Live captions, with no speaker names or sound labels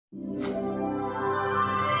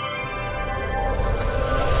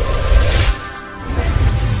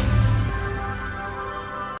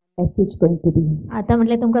Message going to be. आता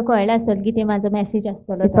म्हटलं तुमका कळलं असेल की ते माझं मेसेज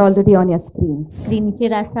असलं. It's already on your screens.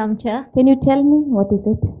 स्क्रीनचेर आसा आमच्या. Can you tell me what is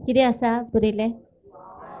it? कितें आसा बरयले?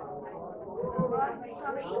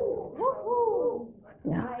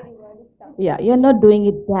 Yeah, you're not doing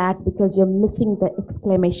it that because you're missing the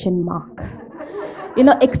exclamation mark. You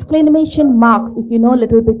know, exclamation marks, if you know a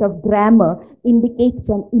little bit of grammar, indicates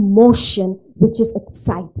an emotion which is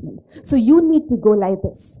excitement. So you need to go like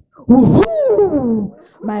this. Woohoo!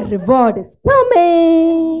 My reward is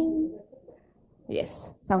coming.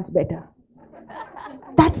 Yes, sounds better.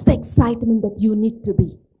 That's the excitement that you need to be.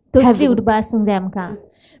 तसली उडबा आसूंक जाय आमकां.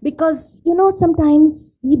 Because, you know,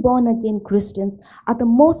 sometimes we born again Christians are the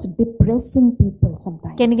most depressing people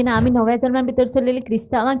sometimes. केन्ना केन्ना आमी नव्या जन्मान भितर सरलेली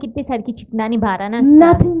क्रिस्तांवां कितें सारकी चिंतनांनी भारान आसता.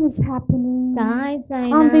 Nothing is happening. काय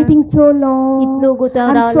जायना. I'm waiting so long. इतलो गोताव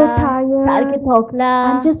I'm so रावला. tired. सारके थकला.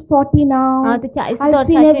 I'm just 40 now. हांव ते 40 I've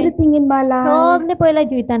seen वर्साचें. everything in my life. सगळे पयला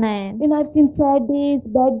जिवितान हांवें. You know, I've seen sad days,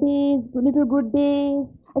 bad days, little good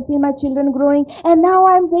days. I've seen my children growing, and now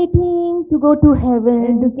I'm waiting to go to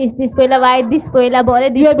heaven. दुखीस दीस पयला वायट दीस पयला बरे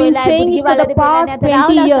You these have been पयला saying it for the past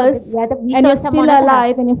 20 years, and you're still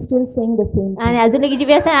alive, and you're still saying the same thing. आणि अजून लेगी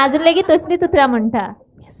जिवी आसा अजून लेगी तसलीच उतरां म्हणटा.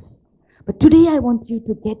 Yes. But today I want you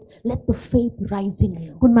to let the faith rise in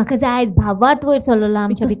you. पूण म्हाका जाय आयज भावार्थ वयर सरलेलो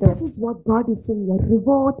आमच्या Because भितर. this is what God is saying, your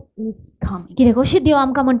reward is coming. कित्याक अशें देव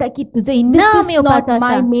आमकां म्हणटा की तुजो This इनाम is not येवपाचो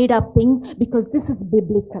my आसा. made up thing, because this is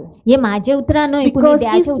biblical. हे माझे उतरां न्हय पूण हे Because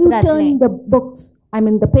if देवाचे you उतरांतले. turn the books,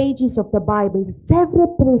 the pages of the Bible, several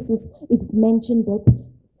places it's mentioned that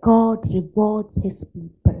God rewards his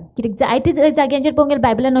people. कित्याक जायते जाग्यांचेर पळोवंक गेल्यार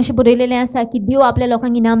बायबलान अशें बरयलेलें आसा की देव आपल्या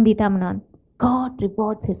लोकांक इनाम दिता म्हणून. God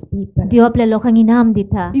rewards his people. देव आपल्या लोकांक इनाम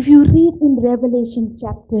दिता. If you read in Revelation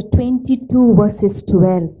chapter 22 verses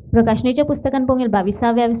 12. प्रकाशनेच्या पुस्तकान पळोवंक गेल्यार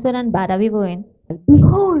 22व्या विसरान 12वी वळेन.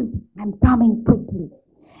 Behold, I'm coming quickly,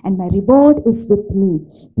 and my reward is with me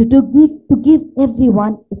to give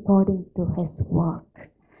everyone according to his work.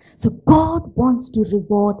 So God wants to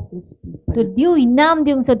reward his people. तर देव इनाम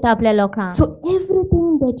दिवंक सोदता आपल्या लोकांक. So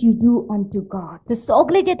everything that you do unto God तर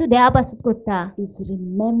सगळे जे तू देवा पासून करता is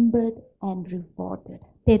remembered and rewarded.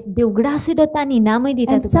 ते देव उगडासूय दोता आनी इनामूय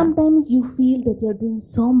दिता And तुका. sometimes you feel that you're doing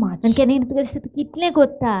so much. आनी केन्ना तुका दिसता तू कितलें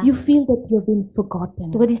करता. You feel that you've been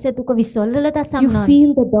forgotten. तुका दिसता तुका विसरलेलोच आसा You म्हणून.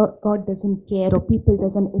 feel that God doesn't care or people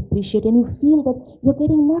doesn't appreciate, and you feel that you're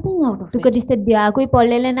getting nothing out of तुका it. दिसता देवाकूय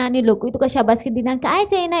पडलेलें ना आनी लोकूय तुका शाबासकी दिना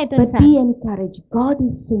कांयच येना हितून But सान. be encouraged. God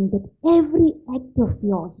is saying that every act of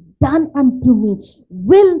yours done unto me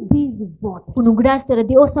will be rewarded. पूण उगडास तर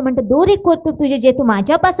देव असो म्हणटा दर एक करता तुजें जे तू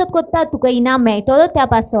म्हाज्या पासत करता तुका इनाम मेळटलो त्या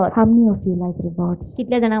पासत. How many of you like rewards?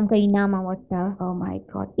 कितल्या जाणां आमकां इनाम आवडटा. Oh my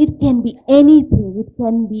God. It can be anything. It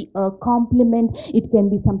can be a compliment. It can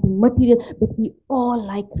be something material. But we all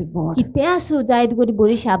like reward. कितें आसूं जाय तुका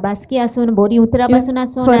बरी शाबासकी आसून बरी उतरां पासून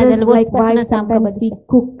आसूं For नाजाल्यार us, वस्त like पासून wives, आसूं आमकां sometimes we बरें.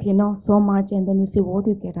 cook, so much, and then you say, what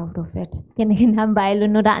do you get out of it? केन्ना केन्ना बायलो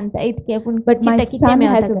न्हू रांदता इतकें पूण But my कितें son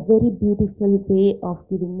has मेळटा. a very beautiful way of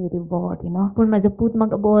giving me reward, पूण म्हाजो पूत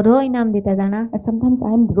म्हाका बरो इनाम दिता जाणा. And sometimes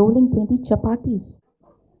I am rolling 20 chapatis.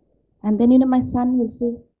 And then, my son will say,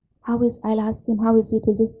 I'll ask him, how is it?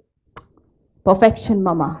 He'll say, perfection,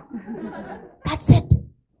 mama. That's it.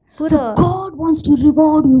 So God wants to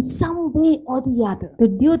reward you some way or the other. तर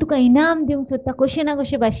देव तुका इनाम दिवंक सोदता कशें ना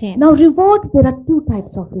कशें भाशेन. Now rewards, there are two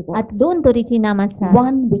types of आतां rewards. दोन तरेची इनाम आसा.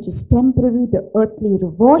 One which is temporary, the earthly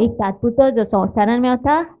reward, एक तात्पुरतो जो संवसारान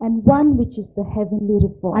मेळटा and one which is the heavenly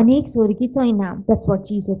reward. आनी एक स्वर्गीचो इनाम. That's what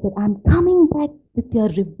Jesus said. I'm coming back with your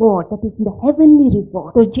reward. That is the heavenly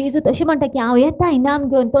reward. तर जेजू तशें म्हणटा की हांव येता इनाम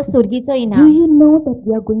घेवन तो स्वर्गीचो Do इनाम. you know that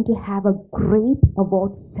we are going to have a great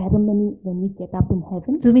award ceremony when we get up in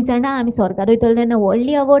heaven? तुम्ही जाणा आमी स्वर्गार वयतले तेन्ना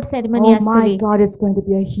व्हडली अवॉर्ड सेरेमनी Oh my आसतली. God, it's going to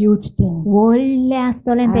be a huge thing. व्हडलें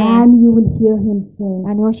आसतलें तें. And you will hear him saying,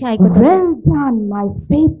 आनी अशें आयकतलें. well done, my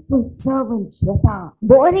faithful servant Shweta.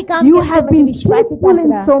 बरें काम You केलें have तुवें been विश्वासी faithful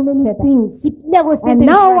in Jatra. so many things. कितल्या गोष्टी And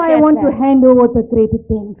तूं now I विश्वासी want to आसा. hand over the greater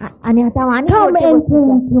things. आनी आतां हांव आनी Come व्हडल्यो गोष्टी enter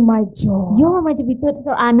करता. into my joy. यो म्हाज्या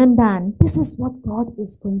भितरचो आनंदान This is what God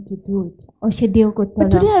is going to do it. अशें देव But करतलो.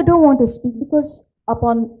 today I don't want to speak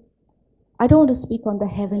I don't want to speak on the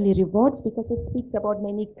heavenly rewards because it speaks about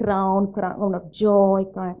many crown of joy,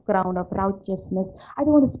 crown of righteousness. I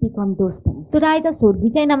don't want to speak on those things. तर आयज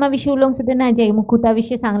स्वर्गीच्या इनामा विशीं उलोवंक सोदना ना जे मुकुटा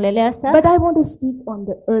विशीं सांगलेलें आसा. But I want to speak on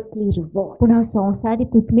the earthly reward. पूण हांव संवसारी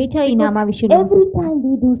पृथ्वीच्या इनामा Because विशीं उलोवंक every सोदता. time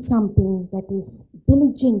we do something that is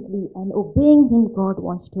diligently and obeying Him, God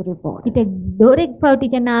wants to reward कित्याक us. दर एक फावटी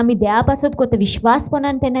जेन्ना आमी देवा पासत करता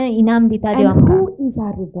विश्वासपणान तेन्ना इनाम दिता देव And आमकां. who is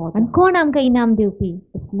our rewarder? आनी कोण आमकां इनाम दिवपी?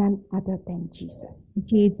 It's none other than Jesus.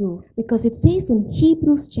 Jeju. Because it says in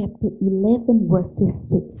Hebrews chapter 11 verses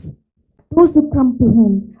 6, those who come to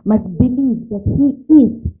Him must believe that He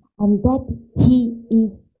is and that He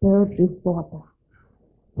is the rewarder.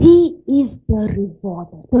 He is the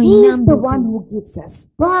rewarder. तो He is इनाम the देवपी. one who gives us.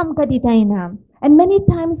 तो आमकां दिता इनाम. And many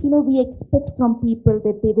times, we expect from people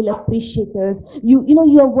that they will appreciate us. You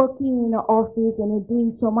are working in an office and you're doing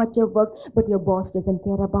so much of work, but your boss doesn't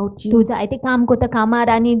care about you. तू जायते काम करता कामार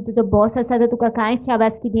आनी तुजो boss आसा तो तुका कांयच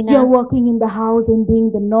शाबासकी दिना. You're working in the house and doing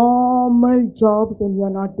the normal jobs and you're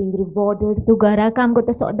not being rewarded. तू घरा काम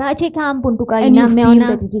करता सदांचें काम पूण तुका And you इनाम feel मेळना.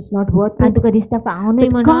 that it is not worth आनी it. तुका दिसता फावनय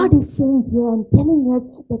But म्हणून. God is saying here and telling us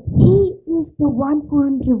that He is the one who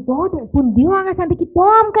will reward us. पूण देव हांगा सांगता की तो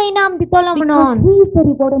आमकां इनाम दितलो Because म्हणून. He is the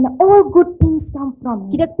rewarder and all good things come from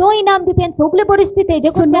Him. कित्याक तो इनाम दिवपी आनी सगळे परिस्थिती हेजे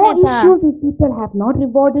So कडच्यान no येता. issues if people have not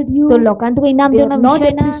rewarded you. तो लोकांनी तुका इनाम They दिवना have not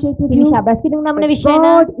विषय ना. appreciated तिणी you. शाबासकी दिवना म्हणून But विषय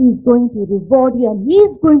ना. God is going to reward you and He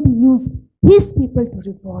is going to use His people to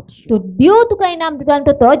reward you. तो देव तुका इनाम दितो आनी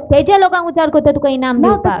तो तेज्या लोकांक उजार करता तुका इनाम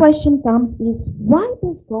Now the दिवपाक. question comes is, why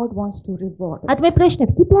does God wants to reward आता us? मागीर प्रश्न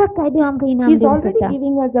कित्याक काय देव आमकां इनाम He's दिवंक already सोदता?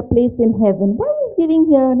 giving us a place in heaven. Why is giving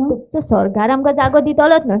here now? सो स्वर्गार आमकां जागो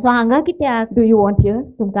दितलोच न्हू. सो हांगा कित्याक? Do you want here?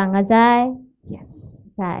 तुमकां हांगा जाय? Yes.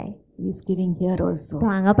 जाय. He's giving here also. तो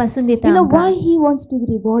हांगा पासून दिता You know आमकां. why He wants to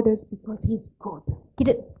reward us? Because He's good.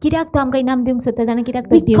 कित्याक तो आमकां इनाम दिवंक सोदता जाणा कित्याक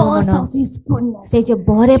तो देव Because म्हणून. of His goodness. तेजे You know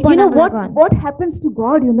बरेपणाक लागून. what happens to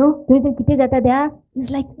God, थंय कितें जाता देवा? He's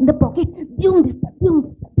like in the pocket, diung this, diung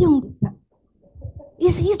this, diung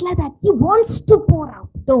this. He's like that. He wants to pour out.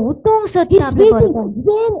 तो उतोंक सोदता He's आपल्या waiting. बरेपण.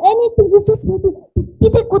 When anything, he's just waiting.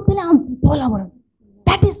 किती कोत्तले आम दितोला म्हणून.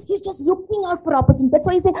 That is, he's just looking out for opportunity. That's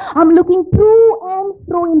why he said, I'm looking through and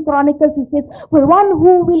through in Chronicles. He says, for one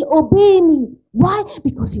who will obey me. Why?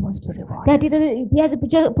 Because he wants to reward त्या us. तिथं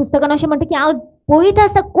इतिहासाच्या पुस्तकान अशें म्हणटा की हांव पळयत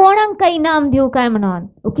आसता कोणाक काय इनाम दिवं काय म्हणून.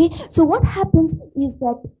 Okay, so what happens is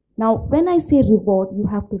that now when I say reward, you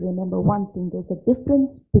have to remember one thing. There's a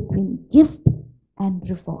difference between gift and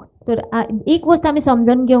reward. तर एक गोष्ट आमी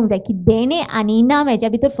समजून घेवंक जाय की देणे आनी इनाम हेच्या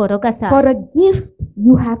भितर फरक आसा. For a gift,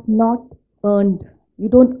 you have not earned. You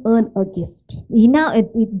don't earn a gift. इनाम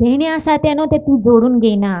देणे आसा ते न्हू ते तूं जोडून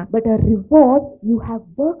घेयना. But a reward, you have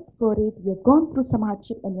worked for it. You've gone through some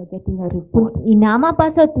hardship and you're getting a reward. इनामा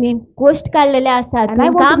पासत तुवें कश्ट काडलेले आसा, And I तुवें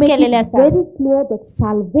want to काम make केलेले it आसा. very clear that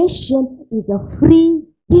salvation is a free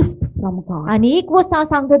gift from God. आनी एक गोष्ट हांव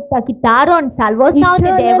सांगता की तारण साल्वसांव ते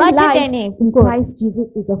Eternal देवाचे life देणे. in Christ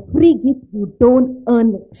Jesus is a free gift. You don't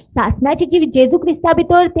earn it. सासनाची जी जेजू ख्रिस्ता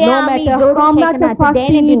भितर ते No आमी matter जोडूंक how much शकना. of ते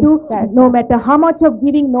fasting देणे you do, दिवंक no matter how much of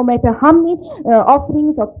giving, no matter how many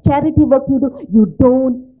offerings or charity work you do, you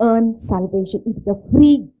don't earn salvation. It's a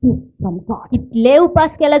free gift from God. कितले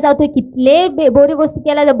उपास केला जाव तूं कितले बरी वस्तू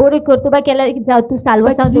केला जाव बरी कर्तुबा केला जाव तूं But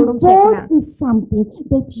साल्वसांव जोडूंक शकना. reward is something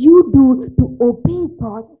that you do to obey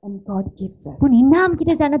God and God gives us. पूण इनाम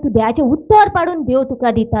कितें जाणा तूं देवाचें उत्तर पाडून देव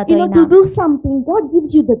तुका दिता तो To इनाम. do something, God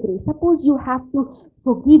gives you the grace. Suppose you have to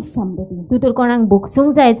forgive somebody. तूं तर कोणाक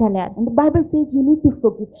भोगसूंक जाय जाल्यार And the Bible says you need to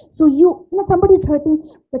forgive. So somebody is hurting,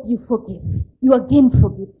 but you forgive. You again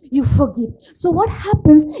forgive. You forgive. So what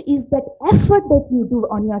happens is that effort that you do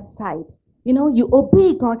on your side, you obey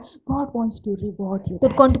God. God wants to reward you.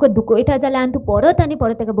 तर कोण तुका दुखयता जाल्यार आनी तू परत आनी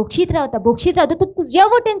परत ताका भोगशीत रावता तूं तुज्या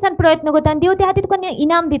वटेनसान प्रयत्न करता आनी देव त्या खातीर तुका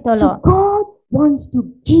इनाम दितलो. So God wants to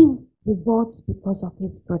give rewards because of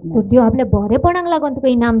His तर goodness. देव आपल्या बरेपणाक लागून तुका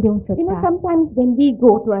इनाम दिवंक सोदता. Sometimes when we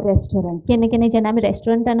go to a restaurant, केन्ना केन्ना जेन्ना आमी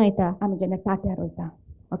रेस्टॉरंटान वयता, आमी जेन्ना टाट्यार वयता,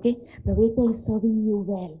 okay, the waiter is serving you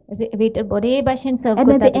well. Waiter बरे भाशेन सर्व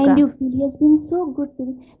And at करता the end तुका. you feel he has been so good to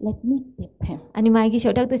me. Let me tip him. आनी मागीर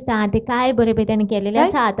शेवटाक दिसता ते काय बरे पळय त्याने केलेले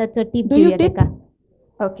Right? आसा आता तर टीप Do you दिवया tip?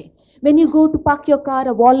 ताका. Okay. When you go to park your car,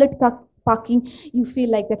 a wallet parking, you feel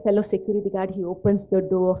like that fellow security guard. He opens the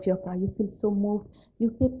door of your car. You feel so moved.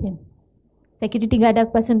 You tip him. Security गार्डाक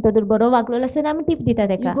पासून तो जर बरो वागलो आसता आमी टीप दिता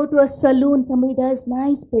ताका. You go to a saloon, somebody does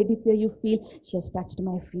nice pedicure. You feel she has touched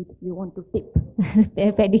my feet. You want to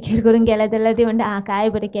tip. Pedicure करून गेला जाल्यार ती म्हणटा काय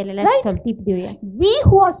बरें केलेलें Right? चल टीप Divya. We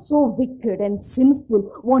who are so wicked and sinful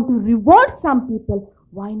want to reward some people.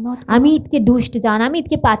 Why not? आमी इतके दुष्ट जावन आमी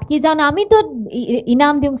इतके पातकी जावन आमी तर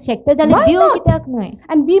इनाम दिवंक शकता जाल्यार Why देव not? कित्याक न्हय.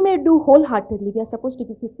 And we may do wholeheartedly. We are supposed to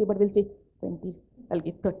give 50, but we'll say 20. I'll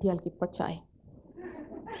give 30. I'll give for chai.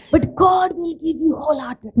 But God will give you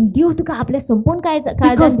wholeheartedly. देव तुका आपले संपूर्ण काळजान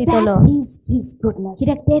Because दितलो. that is His goodness.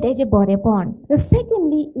 कित्याक ते तेजे बरेपण. The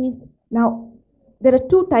secondly is, now there are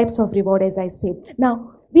two types of reward, as I said. Now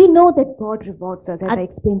We know that God rewards us, as I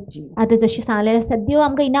explained to you. आता जशी सांगलेलें आसा देव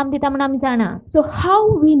आमकां इनाम दिता म्हणून आमी जाणा. So how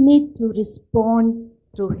we need to respond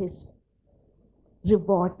through His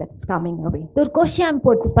reward that's coming away. तर कशें आमी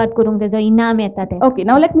प्रतिपाद करूंक तेजो इनाम येता तें. Okay,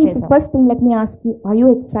 now first thing, let me ask you, are you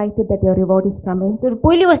excited that your reward is coming? तर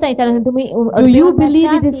पहिली गोष्ट विचारून तुम्ही Do you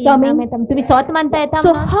believe it is coming? तुम्ही स्वत मानता येता.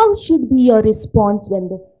 So how should be your response when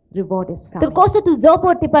the reward is coming? तर कसो तुजो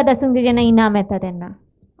प्रतिपाद आसूंक जाय जेन्ना इनाम येता तेन्ना.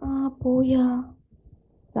 पोया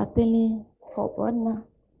जातलें खबर ना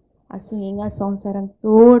आसूं हिंगा संवसारान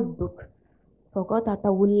चड दूख फकत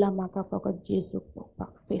आतां उरला म्हाका फकत जेजूक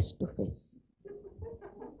पळोवपाक फेस टू फेस.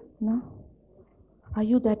 ना आर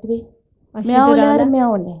यू दॅट वे? मेवल्यार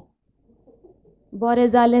मेवलें, बरें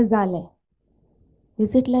जालें जालें.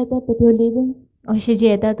 Is it like that you are living? अशें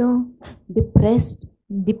जियेता तूं depressed?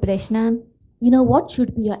 डिप्रेशनान. You know what should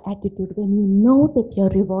be your attitude when you know that your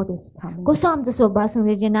reward is coming? कसो आमचो स्वभाव आसूंक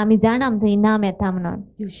जाय जेन्ना आमी जाणा आमचो इनाम येता म्हणून.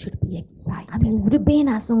 You should be excited. आमी उर्बेन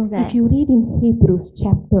आसूंक जाय. If you read in Hebrews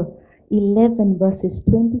chapter 11 verses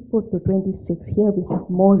 24 to 26, here we have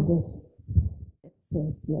Moses. It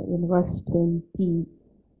says here in verse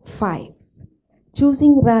 25,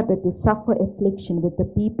 choosing rather to suffer affliction with the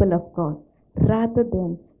people of God rather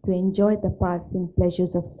than to enjoy the passing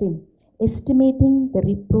pleasures of sin, estimating the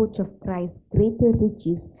reproach of Christ greater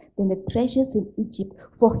riches than the treasures in Egypt,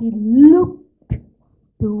 for he looked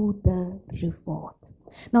to the reward.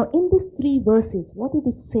 Now in these 3 verses, what it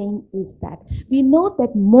is saying is that we know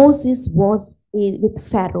that Moses was with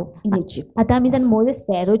Pharaoh in Egypt. आता आमी जाण Moses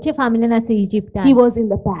फेरोचे फॅमिलीन आसा इजिप्टान. He was in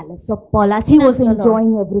the palace. तो पॉलासीन He was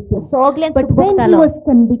enjoying everything. सगळ्यांक But सुख when he भोगतालो. was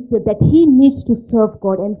convicted that he needs to serve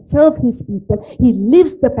God and serve his people, he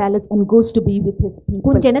leaves the palace and goes to be with his people.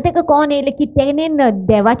 पूण जेन्ना तेका कोण येयलें की तेणें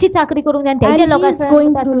देवाची चाकरी करूंक जाय आनी तेजे And he is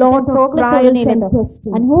going through a lot of trials and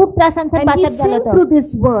testings. आनी खूब त्रासांचो And he पासत sent जालो through this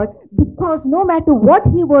word because no matter what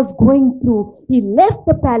he was going through, he left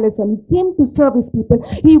the palace and came to serve his people.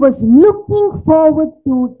 He was looking forward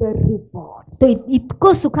to the reward. तो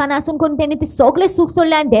इतको सुखान आसून कोण तेणी ते सगळे सुख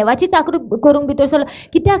सोडले आनी देवाची चाकरी करूंक भितर सरलो.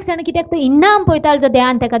 कित्याक जाणा कित्याक तो इनाम पळयतालो जो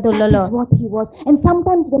देवान तेका That दवरलेलो. is what he was. And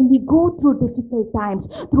sometimes when we go through difficult times,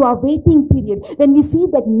 through our waiting period, when we see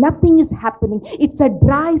that nothing is happening, it's a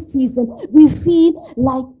dry season, we feel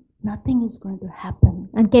like nothing is going to happen.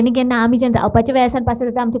 आनी केन्ना केन्ना आमी जेन्ना रावपाच्या वेळासान passer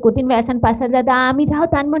जाता आमच्या कठीण वेळासान passer जाता आमी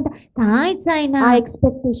रावता आनी म्हणटा कांयच जायना. Our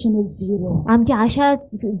expectation is zero. आमची आशा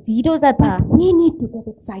झिरो जाता. We need to get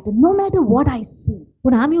excited no matter what I see.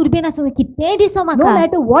 पूण आमी उर्बेन आसूंक जाय. कितेंय दिसो No म्हाका,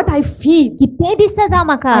 matter what I feel, कितेंय दिसता जावं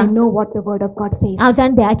म्हाका, I know what the word of God says. हांव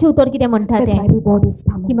जाण देवाचें उतर कितें म्हणटा That तें my reward is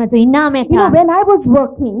की coming. म्हाजो इनाम You येता. know, when I was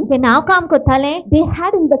working, तेन्ना हांव काम करतालें. they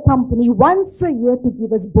had in the company once a year to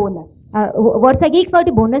give us bonus. वर्साक एक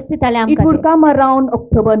फावटी बोनस दिताले It आमकां. would come around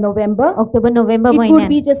October, November. October November It would म्हयन्यान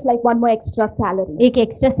be just like one more extra salary. एक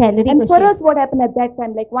एक्स्ट्रा सॅलरी And for कशी. us, what happened at that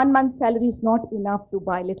time, like 1 month's salary is not enough to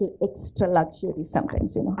buy little extra luxury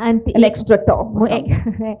sometimes, you know, आनी an extra top. or something.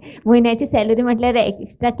 म्हयन्याची salary म्हटल्यार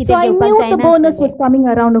extra So कितें I घेवपाक knew the जायना bonus आसलें. was coming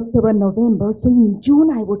around October, November. So in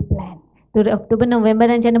June, I would plan. तर October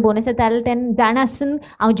नोव्हेंबरान जेन्ना bonus येतालो तेन्ना जाणा आसून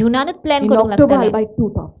हांव जुनानूच प्लॅन In करूंक October, I'll लागतालें. buy 2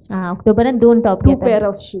 tops, ऑक्टोबरान 2 top 2 pair घेतालें,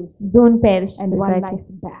 of shoes, 2 पेर and 1 nice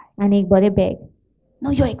bag. आनी एक बरें bag.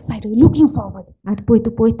 Now you're excited, you're looking forward. आतां पळय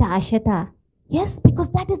तूं पळयता आशा येता. Yes,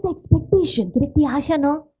 because that is the expectation. कित्याक ती आशा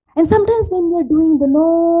न्हू. And sometimes when we are doing the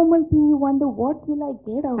normal thing, you wonder, what will I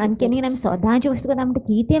get out आनी of केन्ना it? केन्ना आमी सदांची वस्तू करता म्हणटा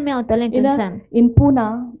कितें मेवतलें You know, थंयसान. in Pune,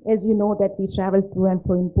 as you know that we travel through and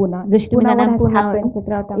fro in Pune. जशी तुमी Pune, जाणा what has पुना happened वचत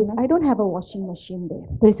रावता is I don't have a washing machine there.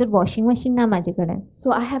 थंयसर वॉशिंग मशीन ना म्हाजे कडेन.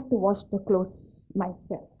 So I have to wash the clothes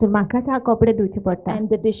myself. तर म्हाकाच हा कपडे धुवचे पडटा. And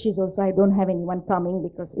the dishes also, I don't have anyone coming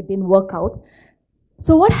because it didn't work out.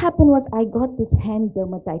 So what happened was I got this hand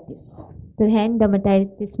dermatitis. तर hand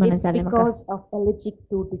डर्मेटायटिस म्हणून It's जालें म्हाका. because of allergic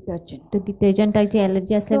to detergent. तो डिटर्जंटाची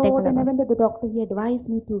एलर्जी आसली So तेका then I लागून. went to the doctor. He advised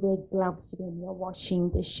me to wear gloves when you're washing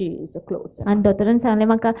the shoes, the clothes. आनी दोतोरान सांगलें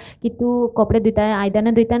म्हाका की तूं कपडे धुयता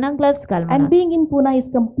आयदनां धुयतना ग्लव्स घाल And म्हणून. being in Pune is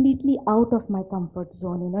completely out of my comfort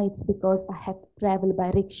zone. You know, it's because I have to travel by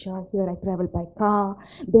rickshaw. Here I travel by car.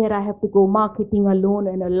 There I have to go marketing alone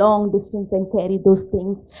and a long distance and carry those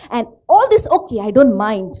things. And all this, okay, I don't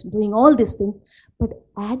mind doing all these things. But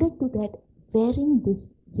added to that, wearing this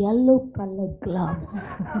yellow colored gloves.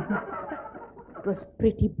 It was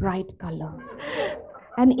pretty bright color.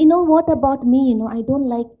 And you know what about me? You know, I don't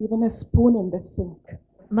like even a spoon in the sink.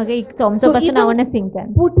 म्हाका एक चमचो पासून आवडना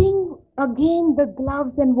सिंकान. Putting again the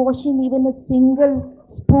gloves and washing even a single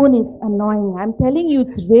spoon is annoying. I'm telling you,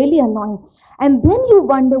 it's really annoying. And then you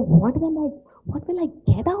wonder, what will I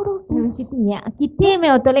get out of this? कितें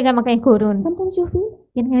मेवतलें काय म्हाका हें करून. Sometimes you feel,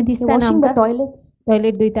 केन्ना They're दिसता ना washing the आमकां toilets.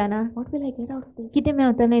 Toilet धुयताना What will I get out of this? कितें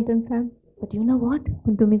मेळटलें हितून सांग But you know what?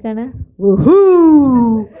 पूण तुमी जाणा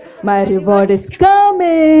Woohoo! My reward is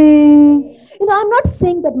coming. You know, I'm not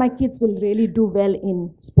saying that my kids will really do well in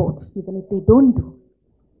sports, even if they don't do.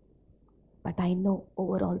 But I know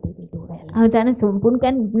overall they will do well. हांव जाणा संपूर्ण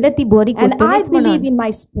काय म्हणल्यार ती बरी And I करतलीच believe म्हणून in my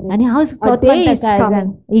spirit. आनी हांव A स्वत day म्हणटा is काय coming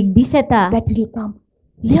जाण एक दीस येता that will come.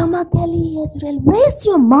 Leoma Kelly, Israel, where's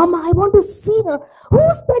your mama? I want to see her.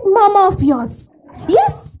 Who's that mama of yours?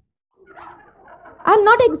 Yes. I'm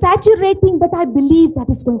not exaggerating, but I believe that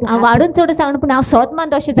is going to हांव happen. वाडून चड सांगना पूण हांव स्वत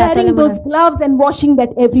मानता अशें जातलें Wearing those म्हणून gloves and washing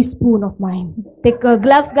that every spoon of mine. ते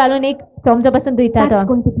ग्लव्स घालून एक चमचो पासून धुयता That's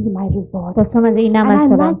तो going to be my reward. तसो म्हाजो इनाम And I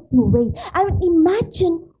आसतलो like to wait. I mean,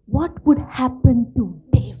 imagine what would happen to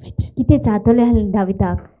David. कितें जातलें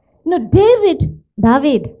दाविदाक You know,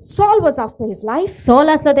 David Saul was after his life. Sol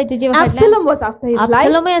आसलो तेजे जिवा फाटल्यान Absalom was after his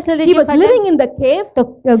Absalomय life. आसलो He तेजे was फाटल्यान living in the cave. तो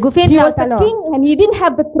गुफेन He was the रावतालो king and he didn't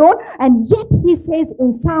have the throne. And yet he says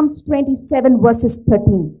in Psalms 27 verses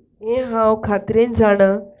 13. हे हांव खात्रेन जाणा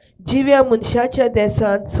जिव्या मनशाच्या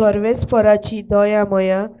देसांत सर्वेस्पराची दया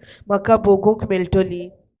मया म्हाका भोगूंक मेळटली.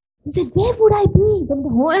 He said, where would I be?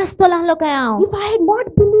 हूंय आसतलो आसलो काय हांव If I had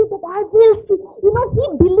not believed that I will see. You know, he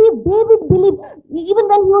believed, David believed,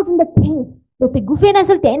 even when he was in the cave. तो ते गुफेन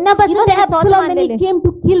आसलो तेन्ना You पासून know, तेणे sol Absalom, when he मारलेले came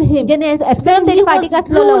to kill him, जेन्ना Absalom when तेजे he फाटीक was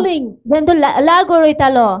आसलो drooling, जेन्ना तो लाळ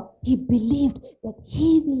गळयतालो he believed that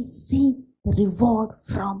he will see the reward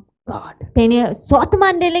from God. तेणे स्वत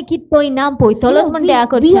मानलेले की तो इनाम पळयतलोच म्हण त्या we are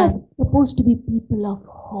कडच्यान supposed to be people of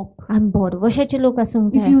hope. आमी भरवशाचे लोक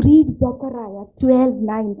आसूंक If जाय you read Zechariah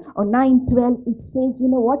 12:9 or 9:12, it says, you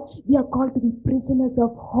know what? We are called to be prisoners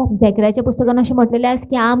of hope. जॅकराच्या पुस्तकान अशें म्हटलेलें आसा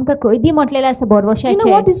की आमकां कैदी म्हटलेलें आसा You know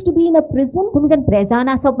भरवशाचे what is to be in a prison? तुमी जर प्रेजान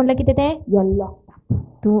आसप म्हटल्यार कितें तें You're locked up.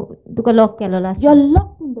 तुका लॉक केलेलो आसा You're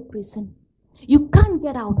locked in the prison. You can't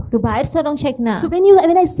get out of तू it. भायर सरोंक शकना So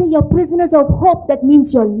when I say you're prisoners of hope, that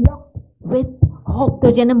means you're locked with hope.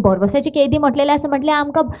 तो जेन्ना भरवशाची कैदी म्हटलेलें आसा म्हटल्यार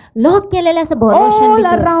आमकां लॉक केलेलें आसा भरवशान All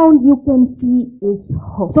भितर around you can see is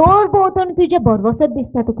hope. सोर भोंवतणी तुजे भरवसोच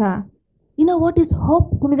दिसता तुका You know what is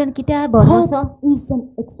hope? तुमी जाण कितें आहा भरवसो Hope is an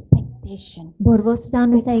expectation भरवसो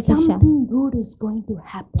जावन that आसा एक आशा something good is going to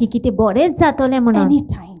happen की कितें बरेंच जातलें म्हणून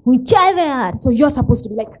anytime. खंयच्याय वेळार So you're supposed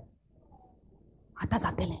to be like, आता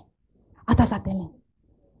जातले, आता जातले.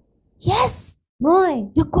 Yes, हय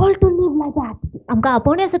you're called to live like that. आमकां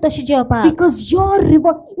आपोवणी आसा तशी जेवपाक Because your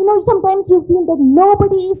reward, you know, sometimes you feel that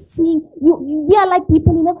nobody is seeing you. We are like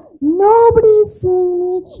people, you know, nobody is seeing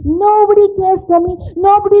me, nobody cares for me,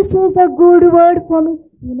 nobody says a good word for me.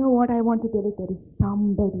 You know what I want to tell you? There is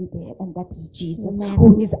somebody there, and that is Jesus, Amen.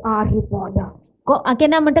 who is our rewarder.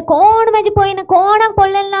 केन्ना म्हणटा कोण म्हाजे पळयना कोणाक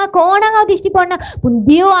पडलेलें ना कोणाक हांव दिश्टी पडना पूण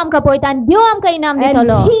देव आमकां पळयता आनी देव आमकां इनाम And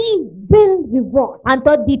दितलो He will reward. आनी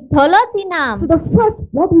तो दितलोच इनाम So the first,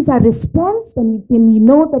 what is our response when we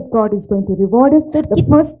know that God is going to reward us? The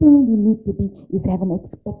first thing we need to be is have an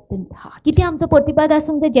expectant heart. कितें आमचो प्रतिपाद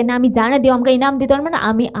आसूंक जाय जेन्ना आमी जाणा देव आमकां इनाम दितलो म्हण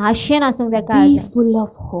आमी आशेन आसूंक जाय Be काय full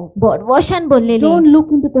of hope. भरवशान भरलेली Don't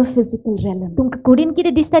look into the physical realm, तुमकां कुडीन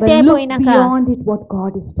कितें दिसता but तें look पळयनाका beyond it what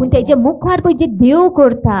God is पूण telling तेजे us. मुखार पळय जे देव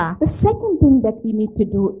करता The second thing that we need to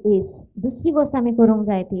do is दुसरी गोष्ट आमी करूंक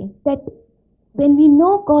जाय ती that when we know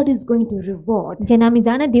God is going to reward, जेन्ना आमी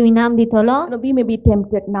जाणा देव इनाम दितलो you know, we may be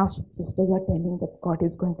tempted now, sister, you're telling that God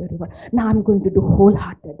is going to reward. Now I'm going to do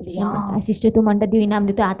wholeheartedly. Sister तूं म्हणटा देव इनाम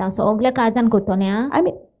दिता आतां हांव सगल्या काळजान करतलें आं I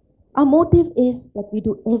mean, our motive is that we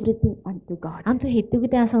do everything unto God. आमचो हेतू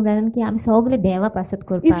कितें आसूंक जाय की आमी सगळे देवा पासत If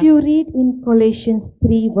करपाक you read in Colossians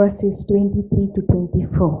 3 verses 23 to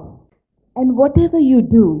 24, and whatever you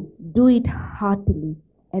do it heartily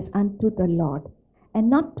as unto the Lord, and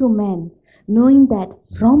not to men, knowing that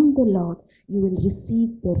from the Lord you will receive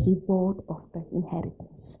the reward of the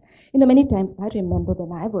inheritance. You know, many times I remember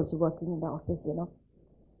when I was working in the office, you know,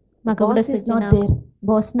 the म्हाका boss is not there.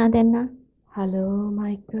 Boss ना तेन्ना Hello,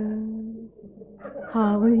 Michael.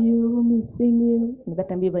 How are you? Missing you. That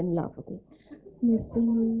time we were in love, okay? Missing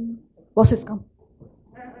you. Bosses, come.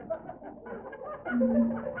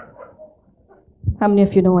 How many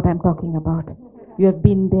of you know what I'm talking about? You have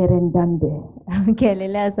been there and done there.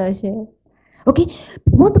 केलेलें आसा अशें Okay?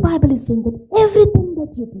 What the Bible is saying that everything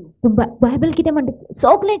that you do, तूं Bible कितें म्हणटा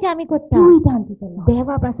सगळें जें आमी करता do it unto the Lord.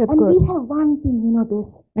 देवा पासत And कर we have one thing, you know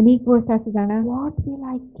this. आनी एक गोश्ट आसा जाणा What will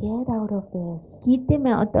I get out of this? कितें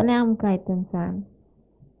मेळटलें आमकां हितून सान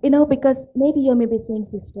You know, because maybe you may be saying,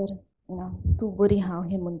 sister, you know, tu buri ha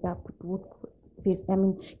he munta tu face I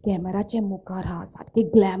mean कॅमेराचे मुखार हा सारके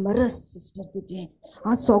ग्लॅमरस सिस्टर तुजें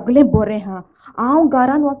हां सगळें बरें हा हांव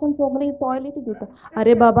घरान वचून सगळें टॉयलेटी दिता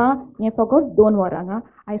अरे बाबा हें फकत 2 वरां हां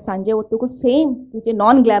आयज सांजे वतकूच सेम तुजें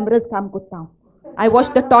नॉन ग्लॅमरस काम करता हांव I wash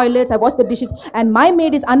the toilets, I wash the dishes, and my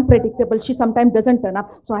maid is unpredictable. She sometimes doesn't turn up,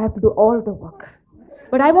 so I have to do all the work.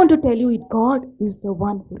 But I want to tell you, God is the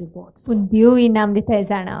one who rewards. पूण देव इनाम दिताय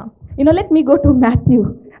जाणा Let me go to Matthew.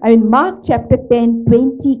 Mark chapter 10,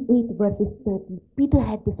 28 verses 30. Peter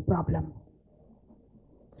had this problem.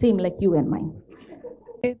 Same like you and mine.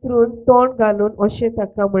 पेत्रून तोंड घालून अशें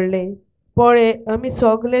ताका म्हणलें पळय आमी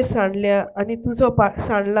सगळे सांडल्या आनी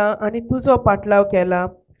सांडला आनी तुजो पाटलाव केला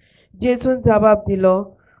जेजून जबाब दिलो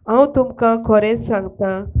हांव तुमकां खरेंच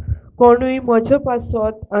सांगता कोणूय म्हज्या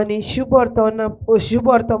पासत आनी शुभ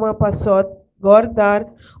वर्तमा पासत घरदार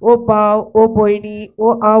ओ भाव ओ भयणी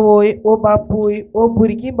ओ आवय ओ बापूय ओ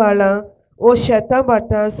भुरगीं बाळां ओ शेतां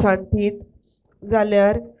भाटां सांडीत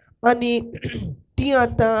जाल्यार आनी ती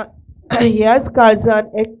आतां ह्याच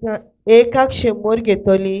काळजान एकाक 100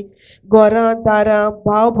 घेतली घरां दारां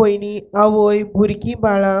भाव भयणी आवय भुरगीं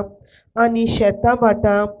बाळां आनी शेतां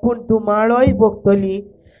भाटां पूण धुमाळोय भोगतली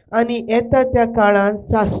आनी येता त्या काळान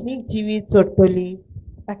सासणीक जिवीत जोडटली.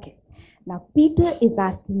 Okay. Now Peter is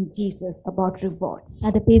asking Jesus about rewards.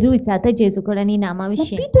 आता पेद्रू विचारता जेजू कडल्यान इनामा Now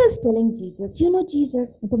विशीं Peter is telling Jesus, Jesus,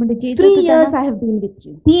 तो म्हणटा जेजू 3 तूं years जाणा I have been with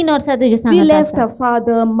you. 3 वर्सां तुजे We सांगात left आसा our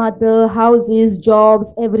father, mother, houses,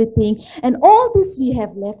 jobs, everything. And all this we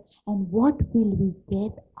have left. And what will we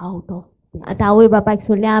get out of this? आतां आवय बापायक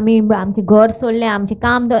सोडलें आमी आमचें घर सोडलें आमचें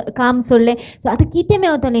काम सोडलें सो आतां कितें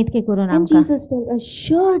मेवतलें इतकें करून And आमकां Jesus tells us,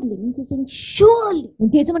 surely, means he's saying, surely,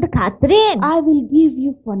 जेजू म्हणटा खात्रेन I will give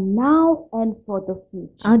you for now and for the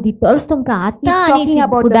future. हांव दितलोच तुमकां आतां He's आनी talking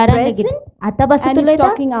about the फुडारान present, लेगीत आतां पासून And he's उलयता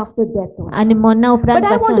talking after death also. आनी मरना But उपरांत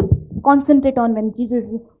I want पासून to concentrate on when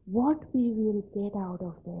Jesus says, what we will get out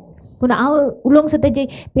of this. पूण हांव उलोवंक सोदता जे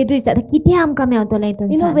पेद्रू विचारता कितें आमकां मेवतलें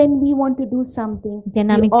हितून When we want to do something,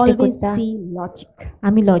 जेन्ना we आमी कितें always करता see logic,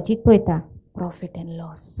 आमी लॉजीक पळयता profit and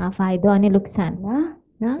loss. फायदो आनी लुकसाण Huh?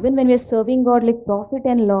 Huh? Even when we are serving God, like profit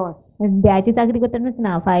and loss. देवाची चाकरी करतना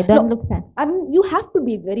ना फायदो आनी लुकसाण You have to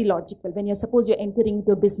be very logical when suppose you're entering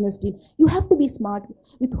into a business deal. You have to be smart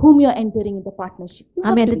with whom you're entering into partnership. You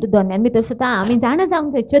have आमी to आतां be. दोनांनी भितर सुद्दां आमी जाणा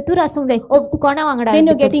जावंक जाय चतूर आसूंक जाय तूं कोणा वांगडा When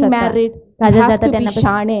you're भितर getting सरता. married, you काजर have जाता to be तेन्ना पसून.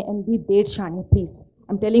 shane and be date shane, please.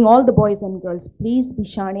 I'm telling all the boys and girls, please be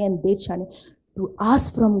shane and date shane to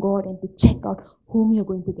ask from God and to check out whom you're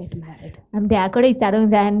going to get married. आमी देवा कडेन विचारूंक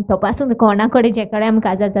जाय आनी तपासूंक जाय कोणा कडेन जे कडेन आमी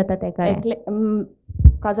काजार जाता ते कडेन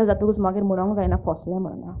काजा जातकूच मागीर म्हणूंक जायना फसलें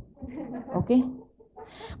म्हणून okay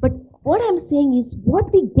but what I'm saying is what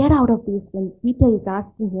we get out of this when Peter is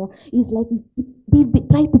asking here is like we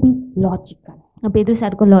try to be logical. Pedro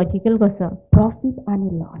सारको लॉजिकल कसो Profit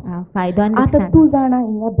and loss. फायदो आनी आता लुकसाण तूं जाणा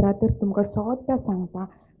हिंगा ब्रदर तुमकां सद्दां सांगता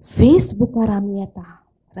फेसबुकार आमी येता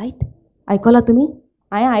रायट आयकलां तुमी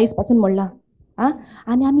हांवें आयज पासून म्हणलां आं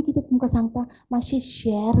आनी आमी कितें तुमकां सांगता मातशें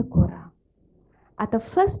शेअर करा आतां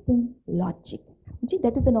फर्स्ट थिंग लॉजीक म्हणजे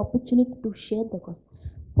that is an opportunity to share the cause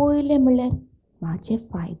पयलें म्हणल्यार म्हाजे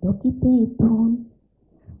फायदो कितें हितून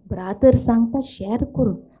ब्रादर सांगता शेअर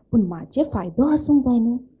करून पूण म्हाजे फायदो आसूंक जाय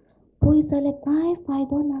न्हू पळय जाल्यार कांय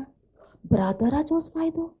फायदो ना ब्रादराचोच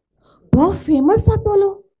फायदो तो फेमस जातलो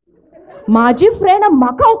म्हाजी फ्रेंड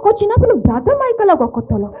म्हाका ओकोची ना पूण ब्रादर मायकलाक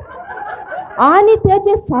ओकोतलो आनी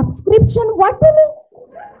तेजे सबस्क्रिप्शन वाडटलें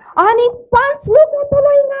आनी 5 लोक येतलो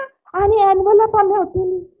हिंगा आनी एनवलपां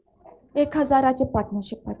मेवतली 1000चे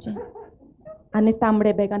पार्टनरशिपाचे आनी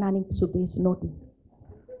तांबडे बॅगान आनी सुबेज नोटी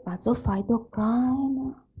म्हाजो फायदो कांय ना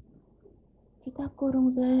कित्याक करूंक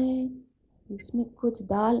जाय इसमें कुछ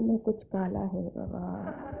दाल में कुछ काला है बाबा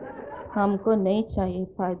हमको नहीं चाहिए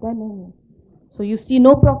फायदा नहीं है so you see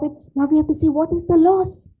no profit now we have to see what is the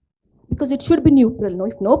loss because it should be neutral no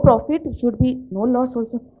if no profit it should be no loss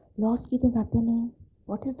also loss कितें जातलें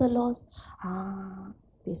what is the loss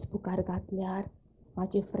फेसबुकार घातल्यार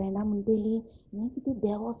म्हाजी फ्रेंडां म्हणटली हें कितें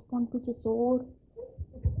देवस्पण तुजें चोड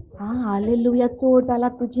हालेलुया चोड जाला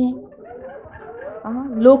तुजें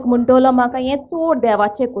लोक म्हणटलो म्हाका हें चोड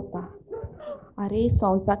देवाचें कोता अरे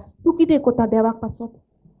संवसार तूं कितें कोता देवाक पासत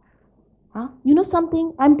you know something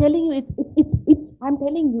I'm telling you it's I'm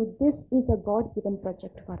telling you this is a God given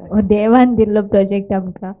project for us देवान दिल्लो प्रोजेक्ट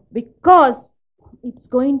आमकां because it's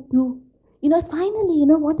going to finally you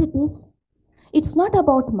know what it is it's not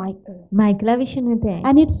about मायकला विशीं न्हू तें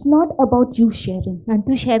and it's not about you sharing आनी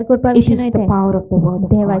तूं share करपा it विशीं is न्हू the तें power of the word of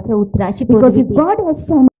God देवाच्या उतराची because if पवित्रता. God has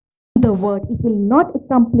sent the word it will not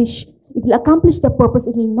accomplish it will accomplish the purpose.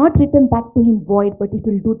 It will not return back to him void, but it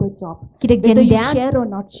will do the job. कित्याक Whether जेन्ना you देवान share or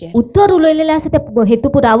not share. उत्तर उलयलेलें आसा तें हेतू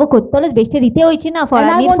पुरावो कोत्तलोच बेश्टे रिते वयची ना And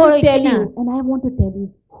फळां I want निर्फळ to वयची tell ना you, and I want to tell you,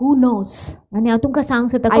 who knows? आनी हांव तुमकां सांग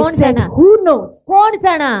सोदता I कोण said, जाणा who knows? कोण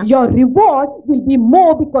जाणा Your reward will be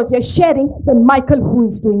more because you're sharing than Michael who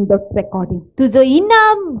is doing the recording. तुजो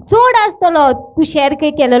इनाम चड आसतलो तूं शेअर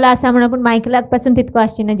केलेलो आसा म्हणून पूण मायकलाक पासून तितको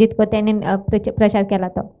आसची ना जितको तेणें प्रचार केला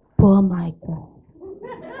तो Poor Michael.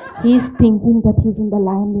 He's thinking that he's in the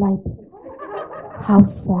limelight. How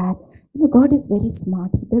sad. You know, God is very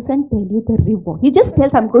smart. He doesn't tell you the reward. He just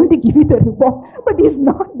tells, I'm going to give you the reward. But he's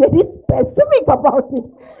not very specific about it.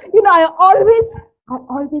 You know, I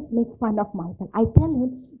always make fun of Michael. I tell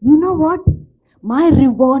him, you know what? My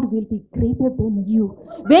reward will be greater than you.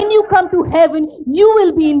 When you come to heaven, you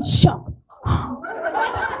will be in shock.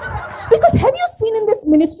 Because have you seen in this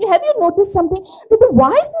ministry, have you noticed something? That the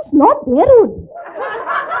wife is not there only.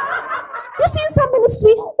 You see in some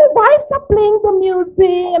ministry, the wives are playing the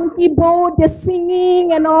music and keyboard, they're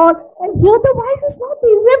singing and all. And here the wife is not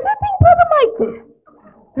there. It's everything Brother Michael.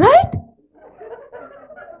 Right?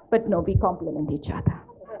 But no, we complement each other.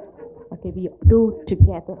 Okay, we do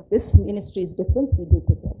together. This ministry is different, we do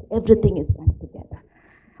together. Everything is done together.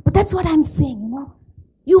 But that's what I'm saying, you know.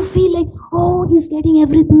 You feel like, oh, he's getting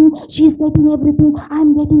everything, she's getting everything,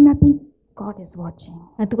 I'm getting nothing. God is watching.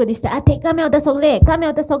 तुका दिसता तेका मेवता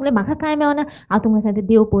सगळे म्हाका कांय मेवना हांव तुमकां सांगता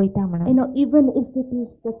देव पळयता म्हणून You know, even if it is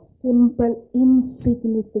the simple,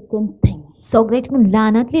 insignificant things. सगळ्याच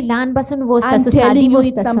ल्हानांतली ल्हान पासून वस्त I'm आसूं सादी telling you,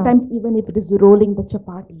 वस्त it आसूं sometimes even if it is rolling the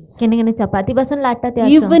chapatis. केन्ना केन्ना चपाती पासून लाडटा ते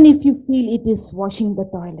आसूं Even if you feel it is washing the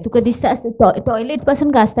toilets. तुका दिसता टॉयलेट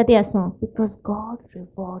पासून घासता ते आसूं Because God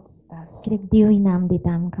rewards us. कित्याक देव इनाम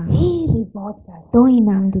दिता आमकां He rewards us. तो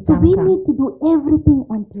इनाम दिता So we आमकां need to do everything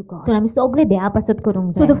unto God. तर आमी सगळे देवा पासत करूंक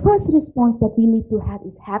So जाय the first response that we need to have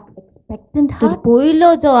is have expectant तर heart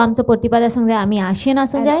पयलो जो आमचो प्रतिपाद आसूंक जाय आमी आशेन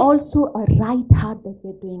आसूंक and जाय also a right heart that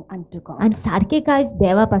we're doing unto God. आनी सारखे कांयच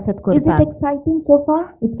देवा पासत Is it करपाक exciting so far?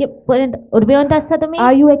 इतके पर्यंत उर्बेवंत आसा तुमी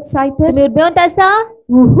Are you excited? तुमी उर्बेवंत आसा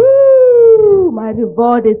Woohoo! My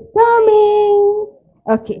reward is coming.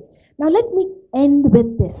 Okay. Now let me end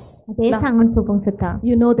with this. ते Now, सांगून सोंपूंक सोदता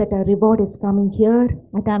you know that our reward is coming here,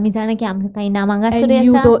 आतां आमी जाणा की आमकां कांय इनाम हांगा and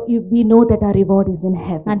सुरू आसा we know that our reward is in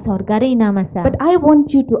heaven. आनी स्वर्गार इनाम आसा But I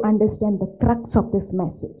want you to understand the crux of this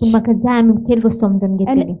message. पूण म्हाका जाय आमी मुखेल गोश्ट समजून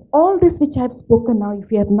घेतली And all this which I have spoken now,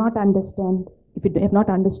 if you have not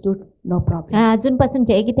understood, no problem. अजून पासून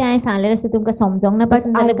जे कितें हांवें सांगलेलें आसा तुमकां समजोंक ना But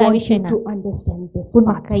पासून I जाल्यार कांय want विशय you ना to understand this पूण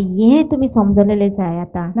part. म्हाका हें तुमी समजलेलें जाय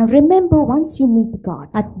आतां Now remember, once you meet God,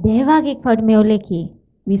 आतां देवाक एक फावट मेवलें की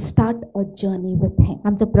we start a journey with Him.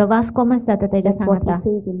 आमचो प्रवास कोमस जाता तेज्या That's what He सांगता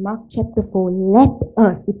says in Mark chapter 4. Let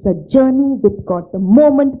us. It's a journey with God. The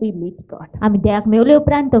moment we meet God. आमी देवाक मेवले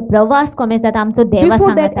उपरांत तो प्रवास कोमेस जाता आमचो देवा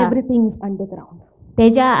Before that, सांगता everything is underground.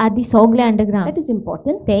 तेज्या आदी सगळे अंडरग्राउंड That is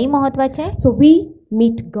important. तेय महत्वाचें So we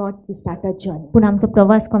meet God. We start our journey, पूण आमचो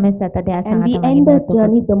प्रवास कोमेस जाता देवा and we सांगता end our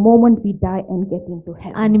journey the moment we die and get into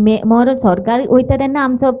heaven. आनी मरून स्वर्गार वयता तेन्ना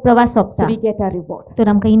आमचो प्रवास So सोंपता we get our reward. तर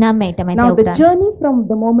आमकां इनाम मेळटा मागीर Now त्या the उपरांत journey from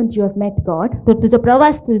the moment you have met God तर तुजो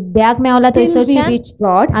प्रवास तू देवाक Mewla till we थंयसरच्यान reach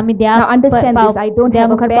God. आमी Now understand देवा this. I don't देवा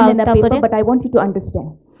have a मुखार pen and a पावता paper, पर्यंत but I want you to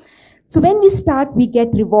understand. So when we start, we get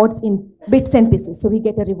rewards in bits and pieces. So we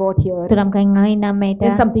get a reward here, तर आमकां हिंगा इनाम मेळटा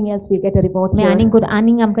then something else we get a reward मागीर here.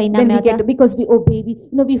 आनीक आमकां इनाम Then we मेळटा get, because we obey,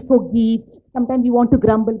 we forgive. Sometimes we want to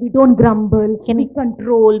grumble, we don't grumble. We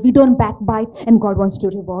control, we don't backbite, and God wants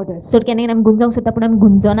to reward us. तर केन्ना केन्ना आमी गुंजोंक सोदता पूण आमी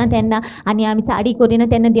गुंजना तेन्ना आनी आमी चाडी करिना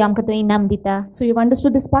तेन्ना देव आमकां तो इनाम दिता So you've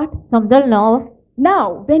understood this part? समजल न्हू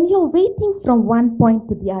Now, when you're waiting from one point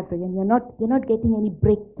to the other, and you're not getting any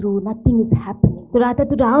breakthrough, nothing is happening, तर आतां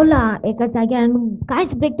तूं रावला एका जाग्यार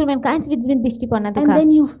कांयच ब्रेक थ्रू मेळना कांयच विजबीन दिश्टी पडना and तुका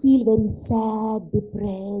then you feel very sad,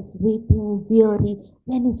 depressed, waiting, weary.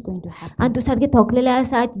 When is going to happen? आनी तूं सारकें थकलेलें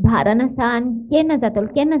आसा भारान आसा आनी केन्ना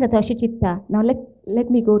जाता अशें चिंत्ता Now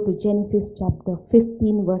let me go to Genesis chapter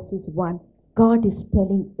 15 verses 1. God is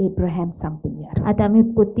telling Abraham something here. आतां आमी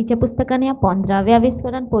उत्पत्तीच्या पुस्तकान या 15व्या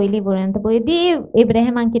विस्वरान पयली पर्यंत पळय देव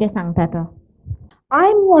एब्राहिमाक कितें सांगता तो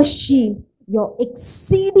I'm your shield, your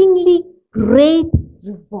exceedingly great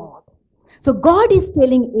reward. So God is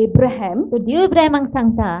telling Abraham, तो देव एब्राहिमाक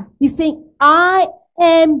सांगता He's saying, I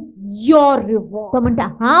am your reward. तो म्हणटा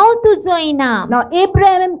हांव तुजो इनाम. Now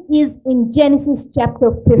Abraham is in Genesis chapter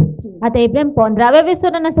 15. आता इब्राहिम 15व्या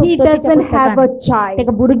विसरून आसा He doesn't have a child.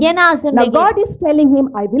 तेका भुरगें ना अजून Now लेगीत. God is telling him,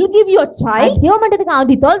 I will give you a child. देव म्हणटा तेका हांव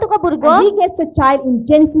दितलो तुका भुरगो. And he gets a child in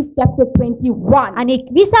Genesis chapter 21. आणि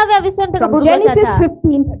 21व्या विसरून तेका From भुरगो Genesis जाता.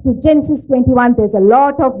 15 to Genesis 21, there's a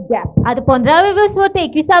lot of gap. आता 15व्या विसरून ते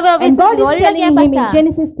 21व्या And विसरून God is व्हडलो telling गॅप him in आसा.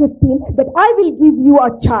 Genesis 15 that I will give you a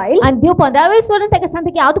child. आणि देव 15व्या विसरून तेका सांगता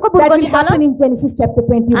की हांव तुका That भुरगो will दितलो. happen in Genesis chapter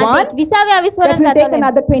 21. आणि 21व्या That विसरून will take जातले.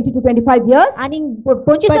 another 20 to 25 years. आणि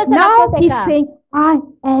 25 But वर्सां now लागतले he's तेका. saying, I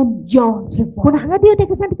am your पण reward. हांगा देव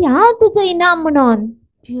तेका सांगता की हांव तुजो इनाम म्हणून.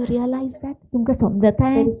 Do you realize that? तुमका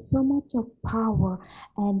समजता There is so much of power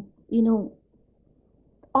and,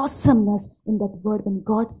 awesomeness in that word when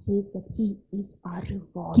God says that He is our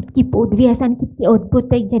reward. कितकी पदवी आसा आणि कितकी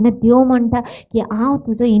अद्भुत आहे जेन्ना देव म्हणटा की हांव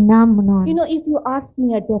तुजो इनाम म्हणून. If you ask